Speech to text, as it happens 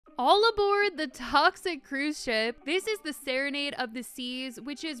All aboard the toxic cruise ship. This is the Serenade of the Seas,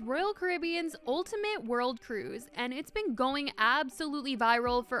 which is Royal Caribbean's ultimate world cruise, and it's been going absolutely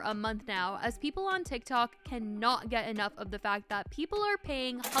viral for a month now, as people on TikTok cannot get enough of the fact that people are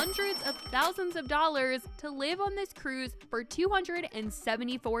paying hundreds of thousands of dollars to live on this cruise for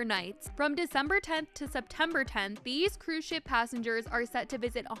 274 nights. From December 10th to September 10th, these cruise ship passengers are set to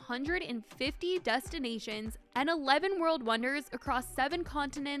visit 150 destinations and 11 world wonders across 7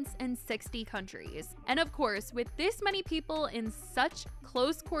 continents and 60 countries. And of course, with this many people in such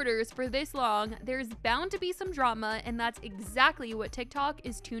close quarters for this long, there's bound to be some drama, and that's exactly what TikTok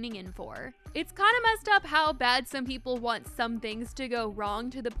is tuning in for. It's kind of messed up how bad some people want some things to go wrong,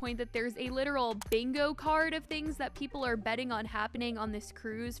 to the point that there's a literal bingo card of things that people are betting on happening on this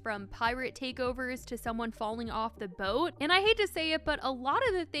cruise, from pirate takeovers to someone falling off the boat. And I hate to say it, but a lot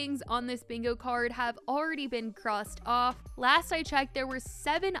of the things on this bingo card have already been crossed off. Last I checked, there were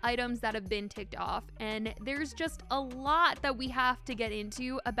 7 items that have been ticked off, and there's just a lot that we have to get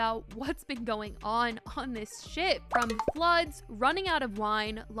into about what's been going on this ship. From floods, running out of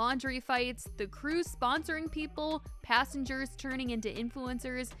wine, laundry fights, the cruise sponsoring people, passengers turning into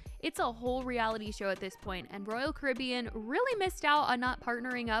influencers. It's a whole reality show at this point, and Royal Caribbean really missed out on not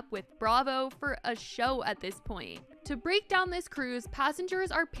partnering up with Bravo for a show at this point. To break down this cruise,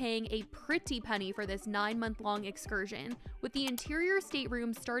 passengers are paying a pretty penny for this 9-month-long excursion, with the interior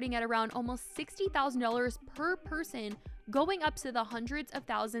staterooms starting at around almost $60,000 per person, going up to the hundreds of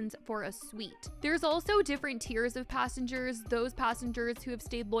thousands for a suite. There's also different tiers of passengers. Those passengers who have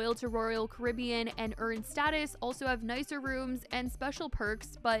stayed loyal to Royal Caribbean and earned status also have nicer rooms and special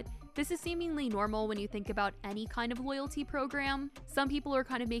perks, but this is seemingly normal when you think about any kind of loyalty program. Some people are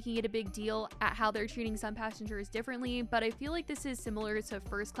kind of making it a big deal at how they're treating some passengers differently, but I feel like this is similar to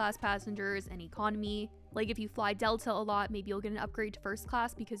first class passengers and economy. Like if you fly Delta a lot, maybe you'll get an upgrade to first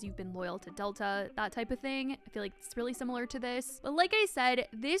class because you've been loyal to Delta, that type of thing. I feel like it's really similar to this. But like I said,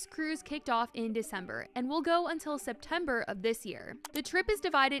 this cruise kicked off in December and will go until September of this year. The trip is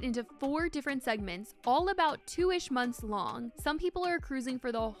divided into 4 different segments, all about 2-ish months long. Some people are cruising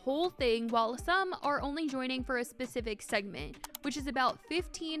for the whole thing, while some are only joining for a specific segment, which is about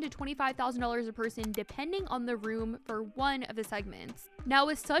 $15,000 to $25,000 a person depending on the room for one of the segments. Now,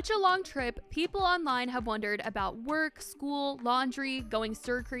 with such a long trip, people online have wondered about work, school, laundry, going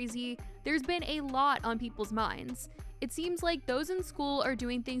stir crazy. There's been a lot on people's minds. It seems like those in school are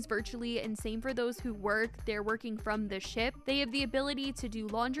doing things virtually, and same for those who work. They're working from the ship. They have the ability to do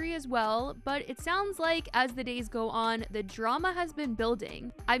laundry as well, but it sounds like as the days go on, the drama has been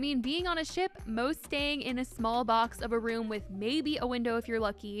building. I mean, being on a ship, most staying in a small box of a room with maybe a window if you're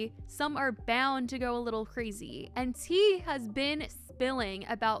lucky, some are bound to go a little crazy. And tea has been spilling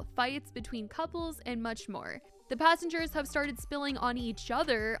about fights between couples and much more. The passengers have started spilling on each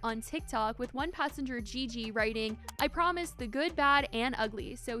other on TikTok, with one passenger, Gigi, writing, "I promised the good, bad, and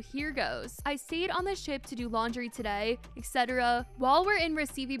ugly, so here goes. I stayed on the ship to do laundry today, etc. While we're in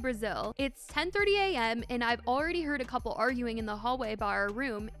Recife, Brazil. It's 10:30 a.m. and I've already heard a couple arguing in the hallway by our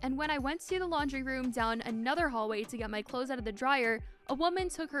room, and when I went to the laundry room down another hallway to get my clothes out of the dryer, a woman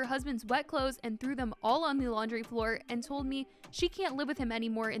took her husband's wet clothes and threw them all on the laundry floor and told me she can't live with him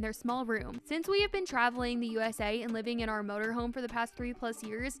anymore in their small room. Since we have been traveling the USA and living in our motorhome for the past 3+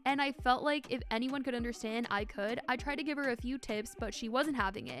 years, and I felt like if anyone could understand, I could. I tried to give her a few tips, but she wasn't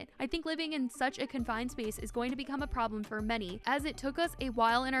having it. I think living in such a confined space is going to become a problem for many, as it took us a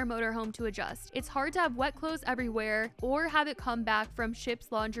while in our motorhome to adjust. It's hard to have wet clothes everywhere or have it come back from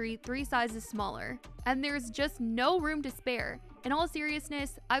ship's laundry 3 sizes smaller. And there's just no room to spare. In all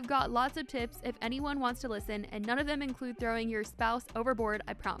seriousness, I've got lots of tips if anyone wants to listen, and none of them include throwing your spouse overboard,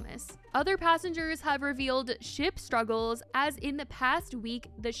 I promise." Other passengers have revealed ship struggles, as in the past week,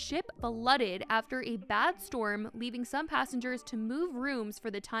 the ship flooded after a bad storm, leaving some passengers to move rooms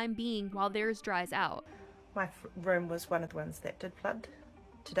for the time being while theirs dries out. My room was one of the ones that did flood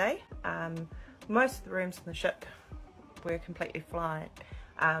today. Most of the rooms in the ship were completely flooded.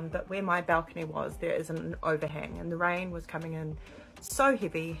 But where my balcony was, there is an overhang, and the rain was coming in so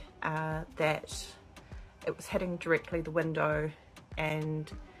heavy that it was hitting directly the window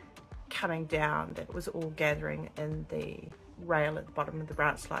and coming down, that it was all gathering in the rail at the bottom of the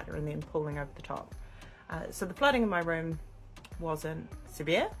branch slider and then pooling over the top. So the flooding in my room wasn't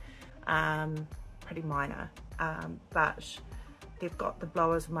severe, pretty minor, but they've got the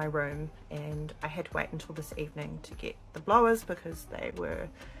blowers in my room, and I had to wait until this evening to get the blowers because they were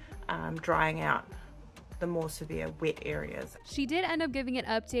drying out the more severe wet areas. She did end up giving an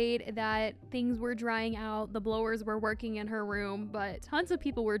update that things were drying out, the blowers were working in her room, but tons of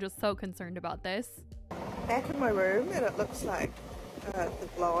people were just so concerned about this. Back in my room, and it looks like The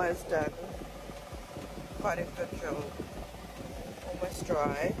blower's done quite a good job. Almost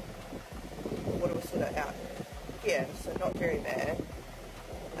dry. The water was sort of out here, so not very bad.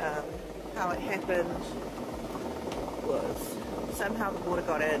 How it happened was somehow the water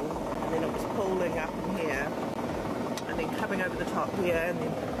got in, and then it was pooling up in here, and then coming over the top here, and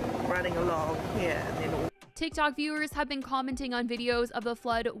then running along here, and then all. TikTok viewers have been commenting on videos of the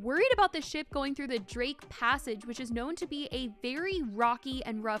flood, worried about the ship going through the Drake Passage, which is known to be a very rocky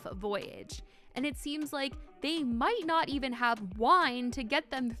and rough voyage. And it seems like they might not even have wine to get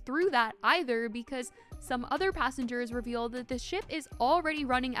them through that either, because some other passengers revealed that the ship is already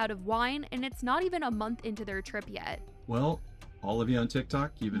running out of wine and it's not even a month into their trip yet. Well, all of you on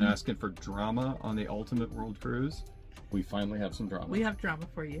TikTok, you've been asking for drama on the Ultimate World Cruise. We finally have some drama. We have drama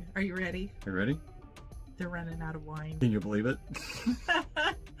for you. Are you ready? You ready? They're running out of wine. Can you believe it?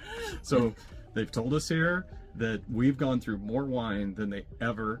 So they've told us here that we've gone through more wine than they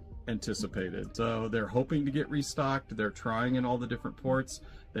ever anticipated. So they're hoping to get restocked. They're trying in all the different ports.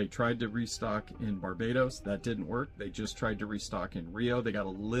 They tried to restock in Barbados. That didn't work. They just tried to restock in Rio. They got a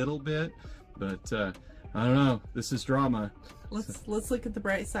little bit, but I don't know. This is drama. Let's look at the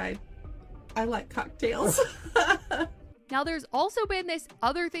bright side. I like cocktails. Now, there's also been this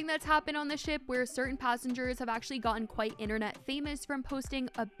other thing that's happened on the ship where certain passengers have actually gotten quite internet famous from posting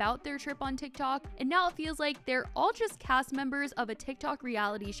about their trip on TikTok, and now it feels like they're all just cast members of a TikTok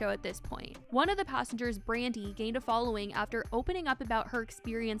reality show at this point. One of the passengers, Brandy, gained a following after opening up about her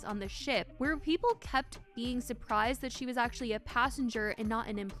experience on the ship, where people kept being surprised that she was actually a passenger and not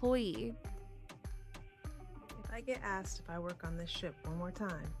an employee. If I get asked if I work on this ship one more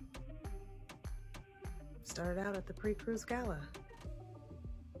time, started out at the pre-cruise gala.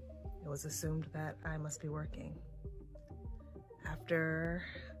 It was assumed that I must be working. After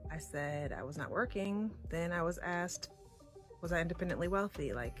I said I was not working, then I was asked, was I independently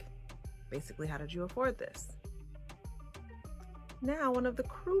wealthy? Like, basically, how did you afford this? Now, one of the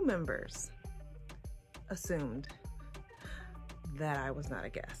crew members assumed that I was not a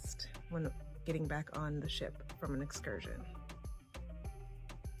guest when getting back on the ship from an excursion.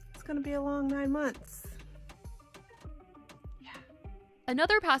 It's gonna be a long 9 months.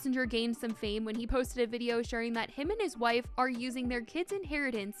 Another passenger gained some fame when he posted a video showing that him and his wife are using their kids'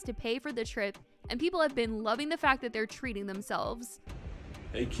 inheritance to pay for the trip, and people have been loving the fact that they're treating themselves.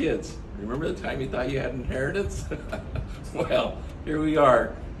 Hey kids, remember the time you thought you had inheritance? Well, here we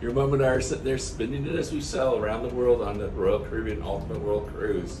are. Your mom and I are sitting there spending it as we sail around the world on the Royal Caribbean Ultimate World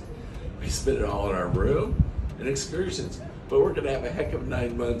Cruise. We spend it all in our room and excursions, but we're gonna have a heck of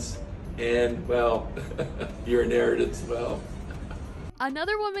 9 months, and well, your inheritance, well.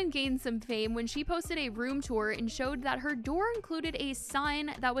 Another woman gained some fame when she posted a room tour and showed that her door included a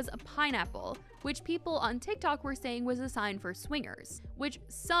sign that was a pineapple, which people on TikTok were saying was a sign for swingers, which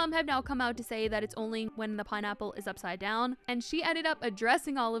some have now come out to say that it's only when the pineapple is upside down, and she ended up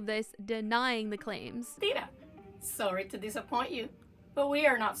addressing all of this, denying the claims. Dita, sorry to disappoint you, but we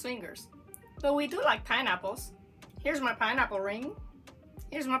are not swingers. But we do like pineapples. Here's my pineapple ring.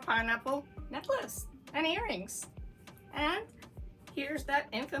 Here's my pineapple necklace and earrings. And here's that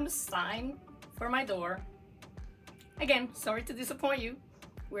infamous sign for my door. Again, sorry to disappoint you.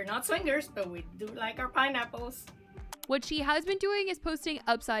 We're not swingers, but we do like our pineapples. What she has been doing is posting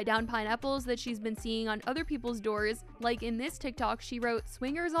upside down pineapples that she's been seeing on other people's doors. Like in this TikTok, she wrote,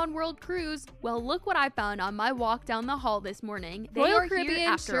 "Swingers on World Cruise. Well, look what I found on my walk down the hall this morning." Royal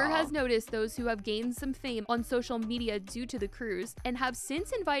Caribbean sure has noticed those who have gained some fame on social media due to the cruise, and have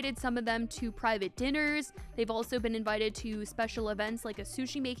since invited some of them to private dinners. They've also been invited to special events like a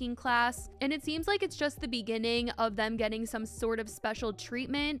sushi making class, and it seems like it's just the beginning of them getting some sort of special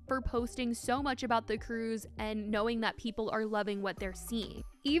treatment for posting so much about the cruise and knowing that people are loving what they're seeing.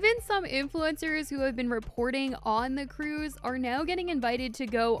 Even some influencers who have been reporting on the cruise are now getting invited to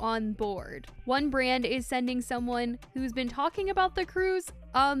go on board. One brand is sending someone who's been talking about the cruise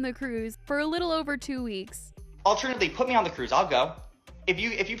on the cruise for a little over 2 weeks. Alternatively, put me on the cruise. I'll go. If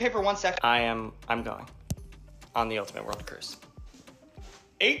you pay for 1 second, I'm going on the Ultimate World Cruise.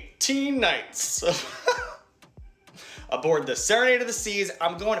 18 nights aboard the Serenade of the Seas.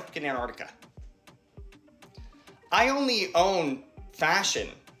 I'm going to fucking Antarctica. I only own fashion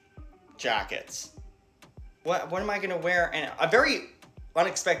jackets. What am I gonna wear? And a very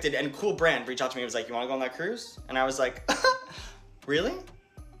unexpected and cool brand reached out to me and was like, "You wanna go on that cruise?" And I was like, "Really?"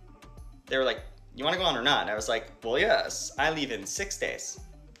 They were like, "You wanna go on or not?" And I was like, "Well, yes, I leave in 6 days."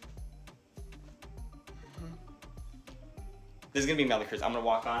 This is gonna be me on the cruise. I'm gonna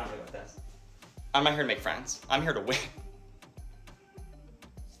walk on with this. I'm not here to make friends. I'm here to win.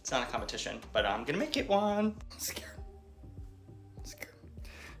 It's not a competition, but I'm gonna make it one. I'm scared.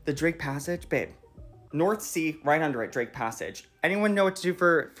 The Drake Passage, babe. North Sea, right under it, Drake Passage. Anyone know what to do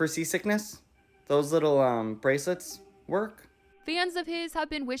for seasickness? Those little bracelets work? Fans of his have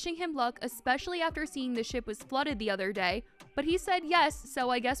been wishing him luck, especially after seeing the ship was flooded the other day, but he said yes,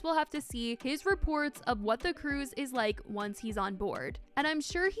 so I guess we'll have to see his reports of what the cruise is like once he's on board. And I'm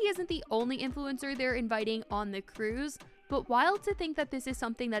sure he isn't the only influencer they're inviting on the cruise, but wild to think that this is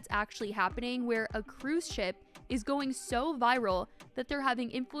something that's actually happening, where a cruise ship is going so viral that they're having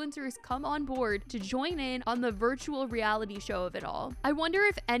influencers come on board to join in on the virtual reality show of it all. I wonder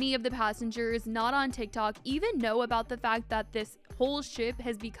if any of the passengers not on TikTok even know about the fact that this whole ship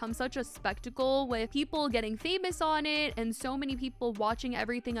has become such a spectacle, with people getting famous on it and so many people watching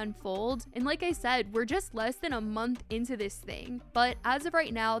everything unfold. And like I said, we're just less than a month into this thing, but as of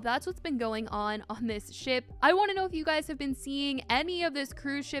right now, that's what's been going on this ship. I want to know if you guys have been seeing any of this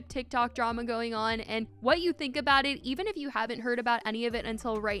cruise ship TikTok drama going on and what you think about it, even if you haven't heard about any of it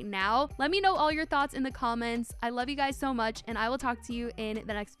until right now. Let me know all your thoughts in the comments. I love you guys so much, and I will talk to you in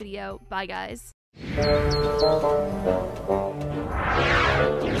the next video. Bye, guys.